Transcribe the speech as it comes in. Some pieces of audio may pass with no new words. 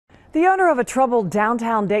The owner of a troubled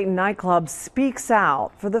downtown Dayton nightclub speaks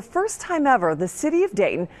out. For the first time ever, the city of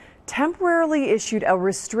Dayton temporarily issued a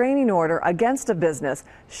restraining order against a business,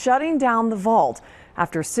 shutting down the vault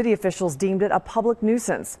after city officials deemed it a public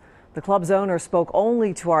nuisance. The club's owner spoke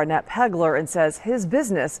only to our Annette Pegler and says his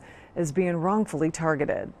business is being wrongfully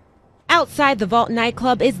targeted. Outside the Vault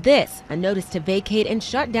nightclub is this, a notice to vacate and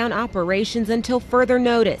shut down operations until further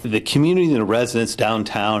notice. The community and the residents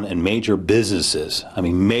downtown and major businesses,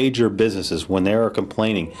 major businesses, when they are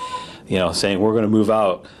complaining, saying we're going to move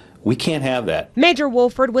out, we can't have that. Major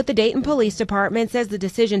Wolford with the Dayton Police Department says the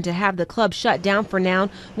decision to have the club shut down for now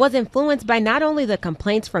was influenced by not only the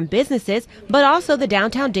complaints from businesses, but also the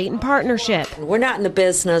Downtown Dayton Partnership. We're not in the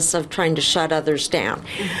business of trying to shut others down,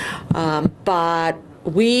 but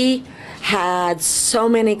we had so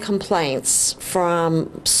many complaints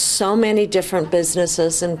from so many different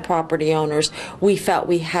businesses and property owners, we felt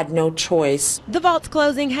we had no choice. The vault's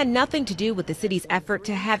closing had nothing to do with the city's effort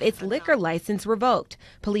to have its liquor license revoked.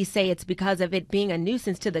 Police say it's because of it being a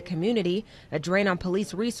nuisance to the community, a drain on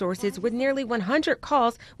police resources with nearly 100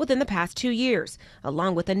 calls within the past 2 years,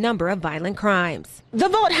 along with a number of violent crimes. The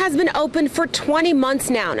vault has been open for 20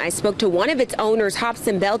 months now, and I spoke to one of its owners,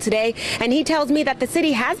 Hobson Bell, today, and he tells me that the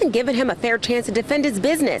city hasn't given him a fair chance to defend his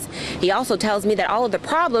business. He also tells me that all of the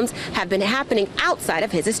problems have been happening outside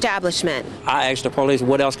of his establishment. I asked the police,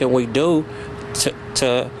 what else can we do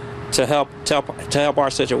to help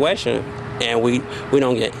our situation? And we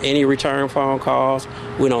don't get any return phone calls.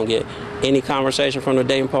 We don't get any conversation from the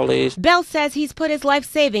Dayton police. Bell says he's put his life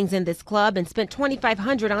savings in this club and spent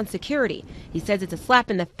 $2,500 on security. He says it's a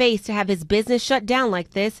slap in the face to have his business shut down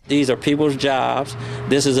like this. These are people's jobs.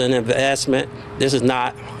 This is an investment. This is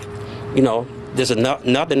not, this is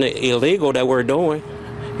nothing illegal that we're doing.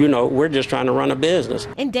 We're just trying to run a business.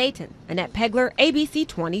 In Dayton, Annette Pegler, ABC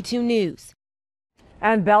 22 News.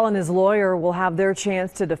 And Bell and his lawyer will have their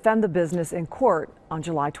chance to defend the business in court on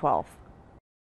July 12th.